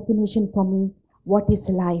me a definition for me, what is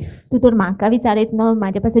life? तू तर म्हाका विचारीत न्हू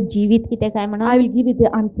माझ्या पासून जिवीत कितें काय म्हणून. I will give you the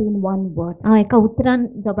answer in one word. हांव एका उतरान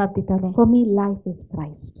जबाब दितलें. For me, life is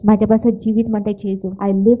Christ. माझ्या पासून जिवीत म्हणटा जेजू.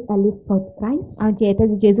 I live for Christ. हांव जियेता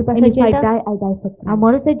जेजू And पासून if I जियेता. die, I die for हांव Christ.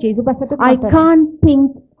 मरूच तर जेजू पासून I can't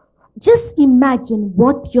think. Just imagine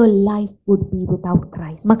what your life would be without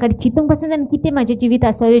Christ. म्हाका चिंतूंक पासून जाण कितें म्हजें जिवीत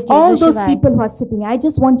आसा All जेजू those शिवाय. people who are sitting, I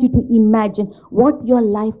just want you to imagine what your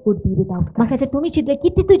life would be without म्हाका Christ. तुम्ही चिंतले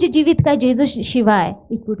कितें तुजें जिवीत काय जेजू शिवाय.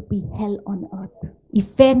 It would be hell on earth.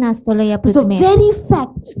 इफेर नासतलो ह्या So पृथ्वीर. very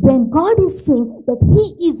fact, when God is saying that He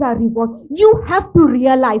is our reward, you have to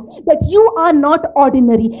realize that you are not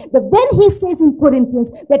ordinary. That when He says in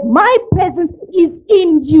Corinthians that my presence is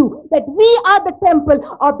in you, that we are the temple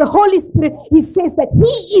of the Holy Spirit, He says that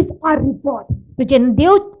He is our reward. तुझे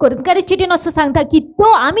देव कोरिंथकांच्या चिठ्ठीन असं सांगता की तो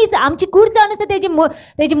आमची कूड जावन आसा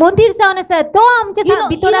तेजे मंदिर जावन आसा तो आमच्या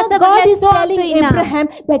भितर आसा. God is telling Abraham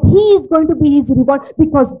that he is going to be his reward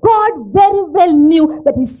because God very well knew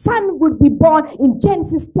that his son would be born in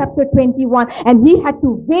Genesis chapter 21 and he had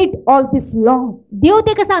to wait all this long. देव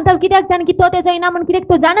तेका सांगता कित्याक जाण की तो तेजो इनाम म्हणून कित्याक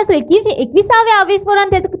तो जाणा की 21व्या विसवरान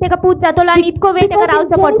तेका पूत जातलो आणि इतको वेळ तेका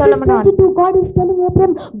रावचो पडटलो Genesis म्हणून. 22 God is telling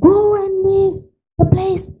Abraham, go and live the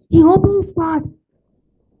place. He obeys God.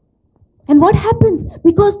 And what happens?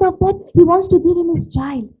 Because of that, He wants to give him his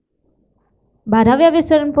child. 12व्या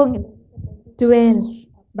विसवरान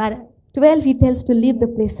 12 He tells to leave the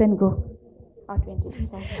place and go.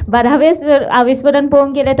 12व्या विसवरान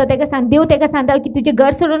पळोवंक गेले तो तेका सांग देव तेका सांगता की तुजें घर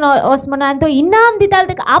सोडून वच म्हणून आनी तो इनाम दिता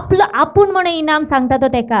तेका आपलो आपूण म्हणून इनाम सांगता तो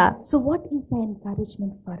तेका. So what is the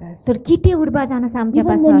encouragement for us? तर कितें उर्बा जावन आसा आमच्या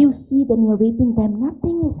Even when पासून. you see that you are waiting time,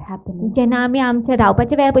 nothing is happening. जेन्ना आमी आमच्या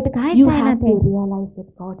रावपाच्या वेळार पळयता कांयच You जायना have to तें. realize that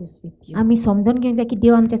God is with you. आमी समजून घेवंक जाय की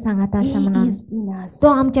देव आमच्या सांगात आसा He म्हणून. is in us. तो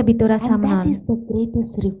आमच्या भितर आसा And that म्हणून. is the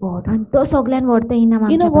greatest reward. आणि तो सगळ्यान व्हडलो इनाम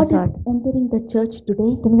You आमच्या know what is पासून. entering the church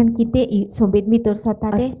today? तुमी जाण कितें सोबीत भितर सता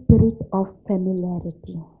A ते spirit of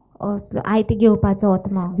familiarity. आयते घेवपाचो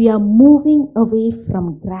आत्मा. We are moving away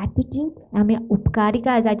from gratitude आमी उपकारी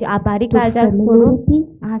काळजाचे आभारी to काळजाक सोडून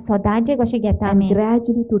familiarity सदांचे कशें घेता and आमी.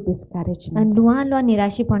 gradually to discouragement. आनी ल्हान ल्हान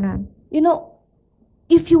निराशीपणान.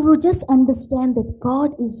 If you would just understand that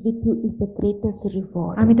God is with you is the greatest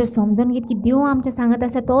reward. आमी तर समजून घेत की देव आमच्या सांगत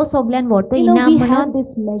आसा तो सगळ्यान व्हडलो We इनाम have म्हणून. this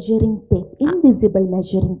measuring tape, invisible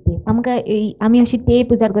measuring tape. आमकां आमी अशी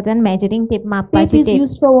टेप उजार करता measuring tape Tape मापपाची is tape.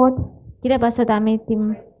 used for what? कित्याक पासत आमी ती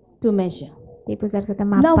To measure. टेप उजार करता Now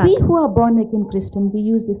मापपाक. we who are born again Christian, we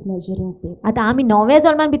use this measuring tape. आता आमी नव्या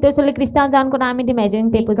जल्मान भितर सगळे क्रिस्तांव जावन कोण आमी ती मेजरींग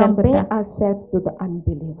We टेप उजार compare करता. ourselves to the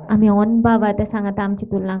unbelievers. आमी अनबाब आतां सांगता आमची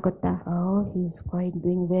तुलना करता. Oh, he's quite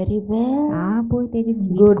doing very well. पळय तेजी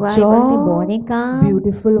Good job. बरें काम,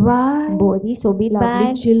 Beautiful wife. बरी सोबीत Lovely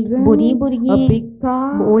बाय, children. बरी A भुरगीं, big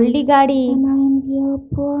car. व्हडली गाडी. And I'm here,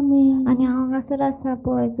 poor me. आनी हांव हांगासर आसा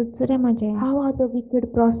पळय चुचुरे म्हजे. How are the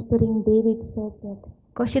wicked prospering? David said that.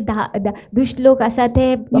 कशे दुष्ट लोक आसा ते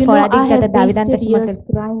I फळादीक जाता. have दाविदान wasted तशें years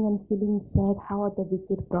म्हणटा. crying and feeling sad. How are the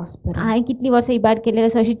wicked prospering? हांवें कितली वर्सां इबाड केलेली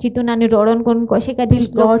आसा अशी चिंतून आनी रडोन करून कशे काय Till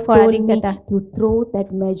दुष्ट लोक God told फळादीक me जाता. to throw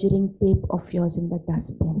that measuring tape of yours in the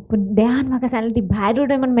dustbin. पूण देवान म्हाका सांगलें ती भायर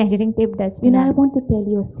उडय म्हण measuring tape I डस्टबिनान. want to tell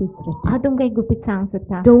you a secret. हांव तुमकां एक गुपीत सांग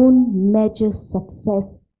सोदतां. Don't measure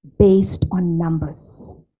success based on numbers.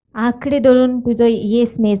 आंकडे धरून तुजो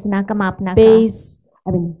येस मेज नाका माप नाका.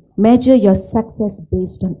 Measure your success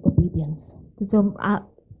based on obedience.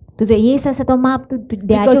 तुजो येस आसा तो माप तूं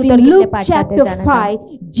देवाचे Because उतर in कितले Luke chapter पाडटा.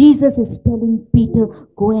 5, Jesus is telling Peter,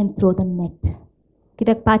 go and throw the net.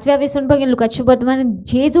 कित्याक 5व्या वेसून बघ लुकाचे वर्तमान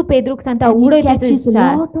जेजू पेद्रूक सांगता And he उडय catches a तुझे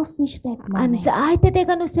lot of fish that आणि morning. जायते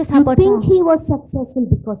तेका नुस्तें You सापडटा think he was successful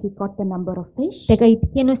because he got the number of fish? तेका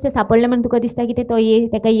इतके नुस्तें सापडलें म्हणून तुका दिसता की तो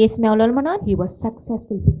तेका येस मेवलो म्हणून He was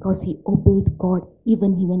successful because he obeyed God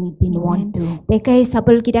even when he didn't want to. तेका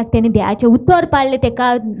सापडलें कित्याक तेणे देवाचे उतर पाळले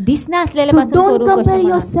तेका दिसना असलेले So पासून don't करूंक compare कशें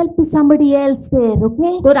म्हणून. yourself to somebody else there,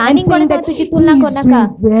 okay? तो रानिंग And saying that तुझी he तुलना is करू नका.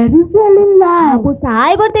 doing very well in life.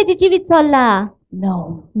 काय बरं त्याची जीवित चल्ला No,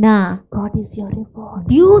 ना God is your reward.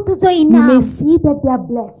 देव तुझो You इनाम may see that they are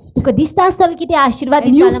blessed. तुका दिसता आसतलो की ते आशीर्वाद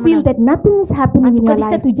And you दिताले feel म्हणून that nothing is happening आणि in तुका your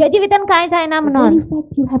दिसता life. तुझ्या जिवितान काय जायना The म्हणून very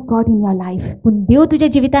fact you have God in your life, पण देव तुझ्या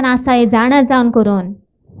जिवितान आसा हे जाणा जावन करून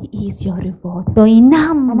He is your reward. तो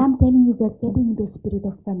इनाम And I'm telling you, we are getting into a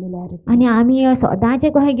spirit of familiarity. आणि आम्ही सदांचे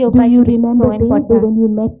कहे Do घेवपाचे you remember सवय the day पडटा. when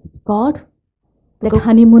you met God? That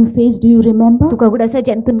honeymoon phase, do you remember? तुका कुठं असं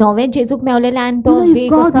जेन्ना तू नवे जेजूक मेवलेले आणि तो If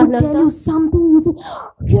वेग God कसो would आसलो tell तो you something, you'd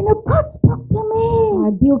say, God spoke to me.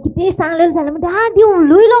 देव कितें सांगलेलं जाल्यार म्हणटा हा देव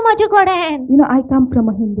उलयलो म्हाजे कडेन. I come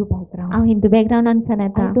from a Hindu background. हांव हिंदू बॅकग्राउंडांतल्यान I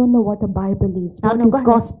येता. don't know what a Bible is, I what know is God.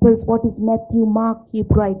 Gospels, what is Matthew, Mark,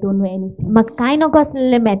 Hebrew, I don't know anything. म्हाका काय नको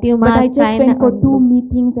आसलेले Matthew But I mark just काय went for 2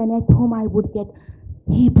 meetings and at home I would get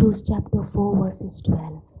Hebrews chapter 4 verses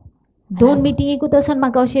 12. दोन मिटिंगेकूच वचून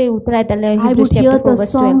म्हाका अशें उतरां येतालें I Hebrews would chapter hear 4 the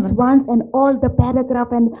verse 12 songs म्हणून. once and all the paragraph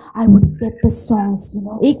and I would get the songs,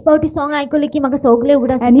 एक फावटी song आयकले की म्हाका सगळे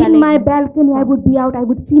उगडास And in येताले. my balcony, I would be out. I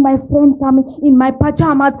would see my friend coming in my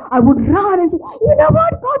pajamas. I would run and say, you know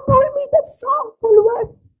what? God told me that song full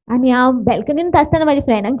verse. आणि हांव बॅल्कनींत आसतना म्हाज्या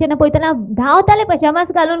फ्रेंडांक जेन्ना पळयताना धांवताले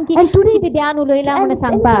pyjamas घालून की And today- कितें ध्यान उलयला म्हणून And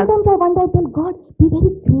सांगपाक. sometimes I wonder, I tell God, be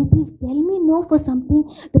very creative. Tell me no for something.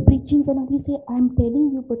 The preachings and all. He say, I'm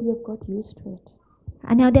telling you, but you have got used to it.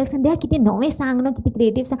 आणि हांव देवाक सांगता कितें नवें सांग न्हू कितें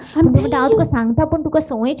क्रिएटीव सांग. I'm पूण तो म्हणटा हांव telling तुका सांगता पूण तुका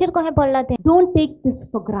संवयचेर कशें पडलां तें. Don't take this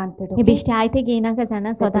for granted. Hey Okay? बेश्टे आयते घेयनाका जाणा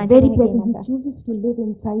That the स्वताचें very हें present, He घेयनाका. chooses to live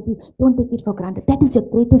inside you. Don't take it for granted. That is your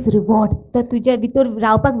greatest reward. तो तुज्या भितर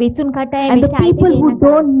रावपाक वेचून काडटा हे And the बेश्टे आयते people who घेयनाका.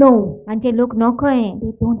 don't know, आनी जे लोक नकळे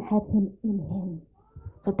they don't have Him in Him.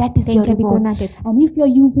 So that is your तेंच्या भितर reward. ना ते. And if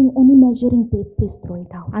you're using any measuring tape, please throw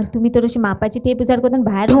it out. आनी तुमी तर अशी मापाची टेप उजार करता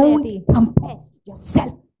भायर उडया ती. Don't compare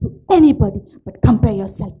yourself to anybody, but compare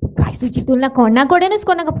yourself to तुजी Christ. तुलना कोणा कडेनच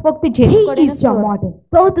कोणाक फक्त He जेजू is कडेनच your कर. model.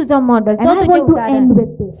 तो तुजो मॉडेल And तो I तुजें want to उदाहरण. end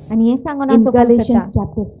with this. आणि हे सांगून In असो Galatians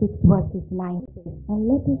chapter 6 verses 9 says, and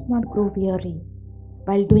let us not grow weary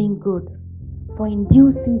while doing good, for in due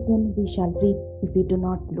season we shall reap if we do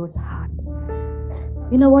not lose heart.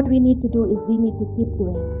 You know what we need to do is we need to keep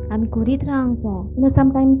doing. आमी करीत रावंक जाय.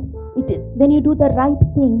 Sometimes it is when you do the right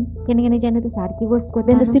thing, केन्ना केन्ना जेन्ना तूं सारकी वस्त करता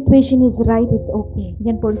when the न्हू, situation is right, it's okay.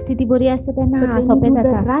 जेन्ना परिस्थिती बरी आसता तेन्ना But when सोंपें you do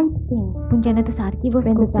the जाता. right thing, पूण जेन्ना तूं सारकी वस्त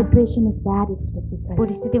when the करता situation is bad, it's difficult.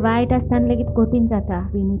 परिस्थिती वायट आसतना लेगीत कठीण जाता.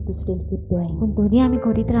 We need to still keep doing. पूण तरी आमी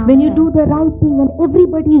करीत रावंक When you जाय. do the right thing, when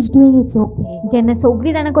everybody is doing, it's okay. जेन्ना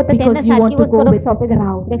सगळीं जाणां करता तेन्ना Because you want सारकी to वस्त go करप with the सोंपें जाता.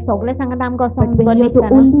 crowd. कित्याक सगळे सांगता आमकां असो But when बरें you're दिसता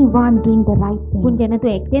the न्हू. only one doing the right पूण thing, जेन्ना तूं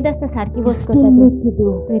एकटेच आसता सारकी you वस्त still करता need to do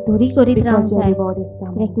तुवें तरी करीत रावंक because your जाय. reward is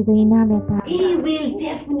coming. कित्याक तुजो इनाम येता. He will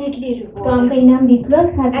definitely तो reward आमकां us. इनाम दितलोच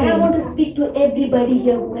And I खातीर. want to speak to everybody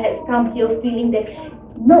here who has come here feeling that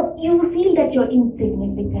no, you feel that you're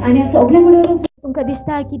insignificant. आनी सगळे कडेन तुमकां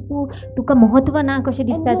दिसता की तुका महत्व ना कशें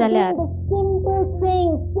And दिसता you're जाल्यार doing the simple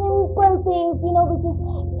things, which is,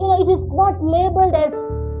 it is not labeled as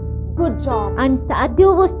good job. आनी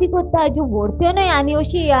साद्यो वस्ती करता ज्यो व्हरत्यो न्हय आनी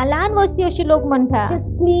अशी ल्हान वस्ती अशी लोक म्हणटा.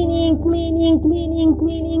 Just cleaning.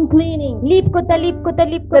 लीप कोता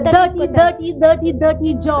The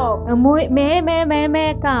dirty job.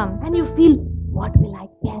 मेळ काम. And you feel, what will I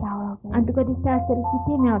get out of आनी this? तुका दिसता आसतलें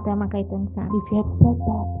कितें मेळटा म्हाका हितून सांग. If you have said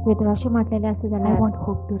that, तुवें तर अशें म्हटलेलें आसा I जाल्यार want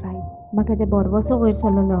hope to rise. म्हाका जे बरवसो वयर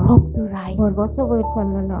सरलेलो Hope to rise. बरवसो वयर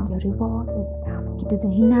सरलेलो Your reward is coming. की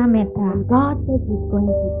तुजो इनाम येता. And God says He's going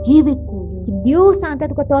to give it to you. की देव सांगता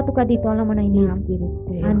तुका तुका दितलो म्हणून He's इनाम. giving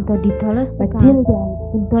to you. आनी तो दितलोच But तुका. till then,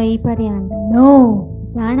 पूण तो येय पर्यंत know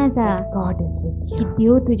जाणा जा God is with की you.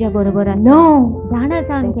 देव तुज्या बरोबर आसा. Know जाणा that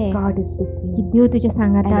सामकें God is with की you. देव तुज्या And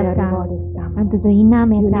सांगाता your आसा reward is coming. आनी तुजो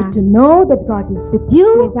इनाम You येता. need to know that God is with you.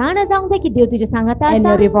 तुवें जाणा जावंक जाय की देव तुज्या सांगाता And आसा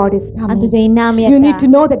your reward is आनी coming. तुजो इनाम You need येता. to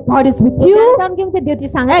know that God is with तुवें you. जाणा घेवंक जाय देव तुज्या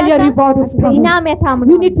सांगाता And your आसा reward is तुजो coming. इनाम येता You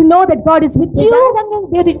म्हणून. need to know that God is with तुवें you. जाणा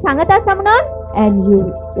जावंक जाय देव तुज्या सांगाता आसा म्हणून And your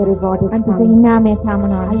reward is आनी तुजो coming. इनाम येता Are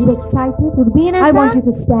म्हणून. you excited? उर्बीन I आसा. want you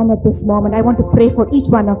to stand at this moment. I want to pray for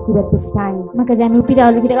each one of you at this time. म्हाका जाय उबी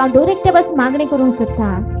रावली कित्याक हांव दर एकट्या पासून मागणी करूंक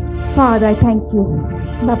सोदतां. Father, I thank you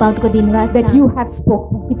बापा हांव तुका दिनवास that you have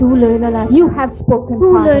spoken. की तूं उलयलेलो आसा. You have spoken,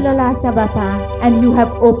 तूं Father, उलयलेलो आसा बापा and you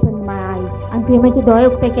have opened my eyes. आनी तुवें म्हजे दोळे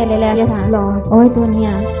उक्ते केलेले Yes, आसा. Lord. हय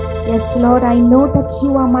Tonia Yes, Lord, I know that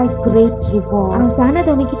you are my great reward. हांव जाणा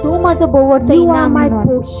की तू माझो बोवडतो You are इनाम my म्हणून.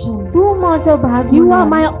 portion. तू माझो भाग You are म्हणून.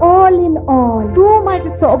 my all in all. तू माझे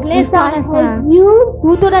सगळे If I जाण आसा. have you,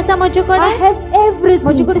 तू तर आसा माझे I कडेन. have everything.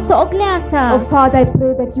 माझे कडेन सगळे आसा. Oh Father, I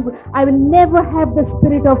pray that I will never have the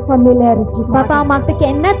spirit of familiarity, Baba Father, हांव मागता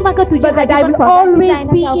केन्नाच म्हाका तुज्या but that I खातीर will always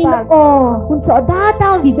be in awe पूण सदांच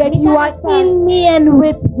हांव that you are in me and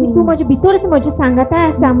with तू me. माझे भितर आसा म्हजे सांगाताय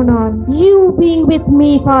आसा म्हणून. You being with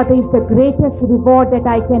me, Father, is the greatest reward that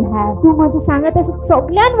I can have. तू माझे सांगात आसा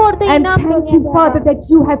सगळ्यान व्हडलो And इनाम thank you, Father, that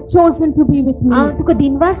you have chosen to be with हांव me. तुका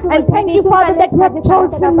दिनवास And thank you, Father, that you have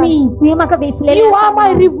chosen me. तुवें म्हाका वेचलेलें You आसा are my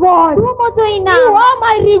म्हणून. reward. तू म्हजो You इनाम. are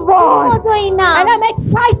my तू reward. म्हजो इनाम. And I'm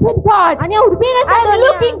excited, God. आनी हांव उर्बेन आसा I'm दोल्या.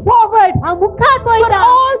 looking forward हांव मुखार for पळयता.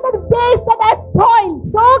 all the days that I've toiled,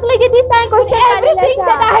 सगळे जे दिसता हांवें कश्ट everything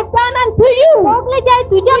that I have done unto you, सगळे जे हांवें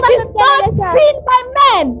तुज्या which is not seen by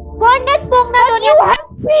man. कोणेच पळोवंक ना But दोल्या. you have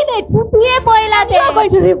seen it. तुवें पळयला You are going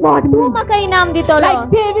तें. to reward तू me. म्हाका इनाम दितलो. Like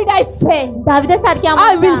David, I say, दाविदा सारकें हांव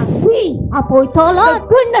I will म्हणटा. see हांव पळयतलो the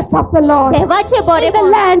goodness of the Lord देवाचे in the बरेपण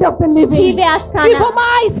land of the living. जिवे आसतना. Before my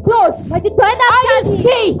eyes close, म्हजी दोळे I will धांपच्या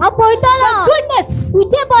see हांव पळयतलो. the goodness,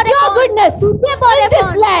 तुझे your बरेपण. goodness तुझे in बरेपण.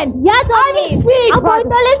 this land. या I will जमनीत. see it, हांव Father,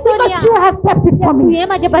 पळयतलें because Sonia. you have kept it for me. तुवें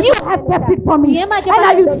म्हाजे You पासून have kept it for me, तुवें म्हाजे and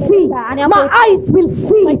I will पासून see. आनी हांव My पळयतलें. eyes will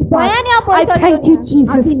see it, दोळ्यांनी हांव Father. I पळयतलें thank you, Sonia.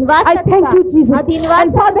 Jesus. हांव दिनवास I thank you, करता. Jesus. हांव दिनवास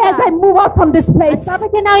And Father, as करता. I move out from this place,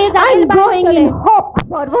 बाबाचें नांव हे I'm जाग्यार भायर going in सरतलें. hope.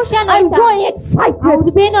 परवशान I'm वयता. going हांव excited.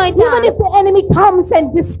 उर्बेन वयता. Even if the enemy comes and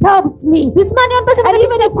disturbs me, दुश्मन येवन पासून and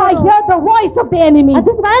even if I hear the voice of the enemy,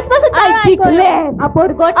 दुश्मनाच पासून I declare, हांव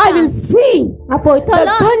परगट्टा. I will see हांव the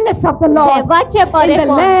पळयतलो. goodness of the Lord देवाचे in the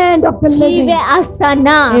बरेपण land of the living. जिवे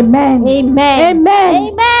आसतना. Amen. Amen. Amen.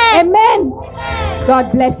 Amen. Amen.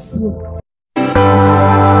 God bless you.